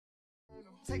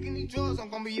Taking these drugs, I'm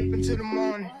gonna be up until the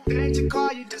morning. If it ain't your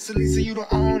car, you just a lease, so you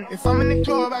don't own it. If I'm in the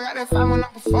club, I got that fine when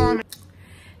I'm performing.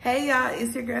 Hey y'all,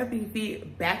 it's your girl Fifi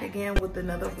back again with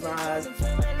another vlog.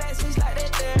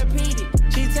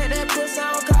 She take that pussy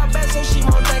on call back so she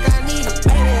won't think I need it.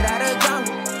 Made it out of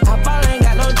jungle. I ball ain't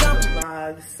got no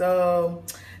jump. So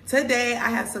today I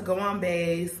have to go on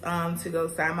base to go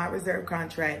sign my reserve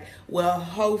contract. Well,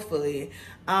 hopefully.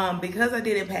 Because I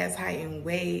didn't pass height and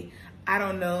weight, I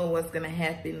don't know what's gonna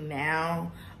happen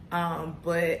now.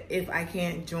 But if I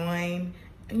can't join,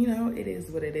 you know, it is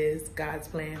what it is, God's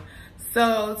plan.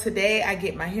 So today I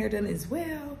get my hair done as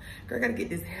well. Girl, I gotta get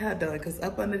this hair done because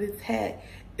up under this hat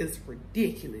is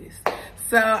ridiculous.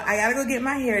 So I gotta go get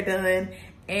my hair done.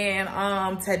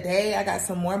 And today I got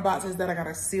some more boxes that I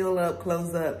gotta seal up,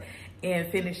 close up, and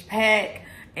finish pack.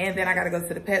 And then I gotta go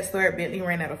to the pet store. Bentley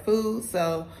ran out of food,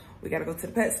 so we gotta go to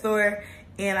the pet store.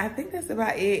 And I think that's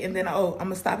about it. And then, oh, I'm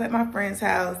gonna stop at my friend's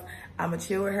house. I'm gonna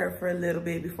chill with her for a little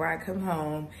bit before I come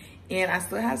home. And I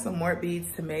still have some more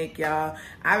beads to make, y'all.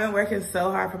 I've been working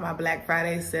so hard for my Black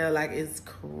Friday sale, like it's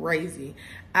crazy.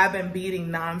 I've been beading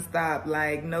nonstop,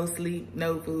 like no sleep,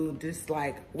 no food, just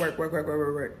like work. But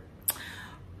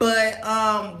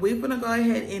we're gonna go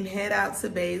ahead and head out to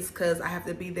base because I have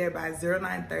to be there by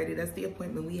 09:30. That's the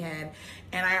appointment we had.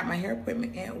 And I got my hair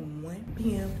appointment at 1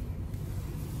 p.m.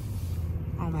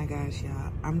 Oh my gosh,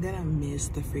 y'all, I'm gonna miss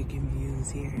the freaking views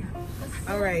here.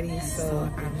 Alrighty, so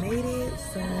I made it.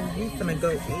 So we're gonna go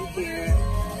in here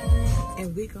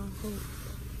and we gonna hope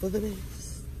for the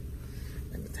best.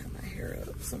 Let me tie my hair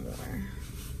up some more.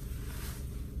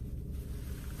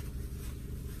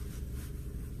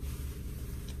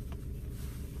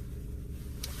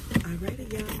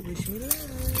 Alrighty, y'all, wish me luck.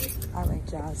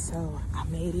 Alright, y'all, so I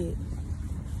made it.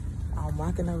 I'm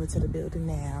walking over to the building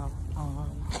now.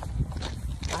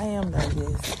 I am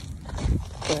nervous,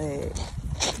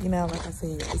 but you know, like I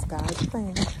said, it's God's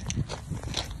plan.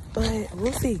 But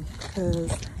we'll see,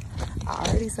 because I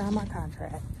already signed my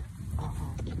contract.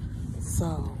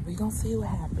 So we're gonna see what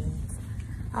happens.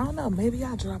 I don't know, maybe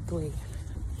I'll drop the weight.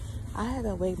 I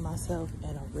haven't weighed myself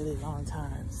in a really long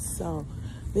time, so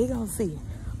we're gonna see.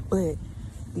 But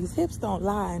these hips don't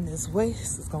lie, and this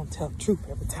waist is gonna tell the truth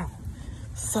every time.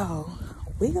 So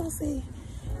we're gonna see,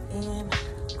 and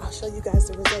I'll show you guys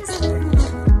the results today.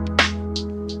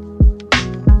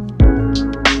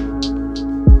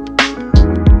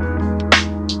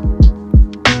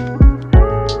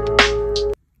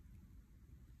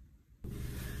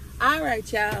 All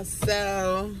right, y'all,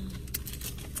 so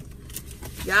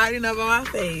y'all already know about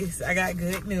my face. I got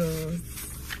good news.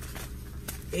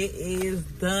 It is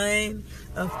done,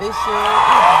 official.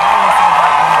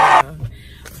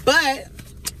 But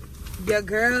your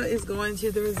girl is going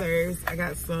to the reserves. I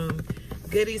got some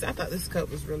goodies. I thought this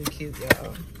cup was really cute,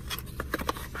 y'all.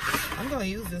 I'm gonna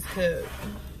use this cup.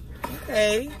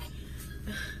 Okay.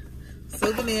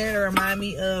 Souvenir to remind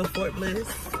me of Fort Bliss.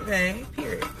 Okay,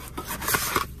 period.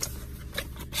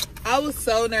 I was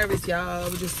so nervous, y'all. I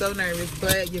was just so nervous,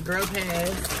 but your girl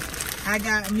passed. I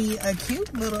got me a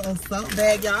cute little assault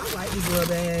bag, y'all. I like these little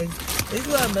bags. These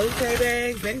little military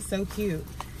bags, they're so cute.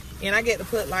 And I get to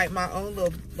put like my own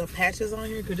little patches on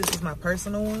here because this is my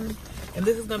personal one. And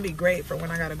this is gonna be great for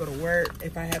when I gotta go to work,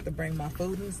 if I have to bring my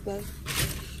food and stuff.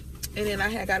 And then I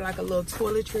had got like a little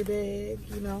toiletry bag,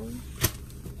 you know.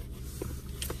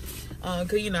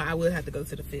 Cause you know, I would have to go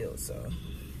to the field, so.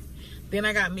 Then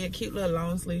I got me a cute little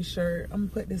long sleeve shirt. I'm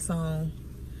gonna put this on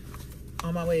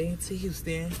my way to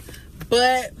Houston.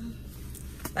 But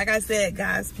like I said,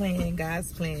 God's plan,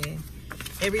 God's plan.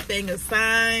 Everything is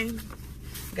signed.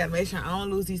 Gotta make sure I don't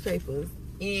lose these papers.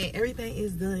 And everything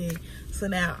is done. So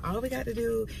now all we got to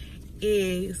do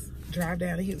is drive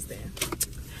down to Houston.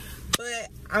 But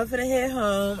I'm finna head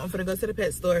home. I'm finna go to the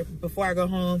pet store. Before I go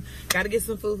home, gotta get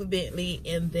some food for Bentley.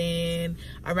 And then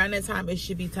around that time, it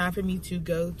should be time for me to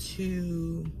go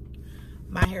to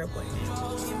my hair appointment.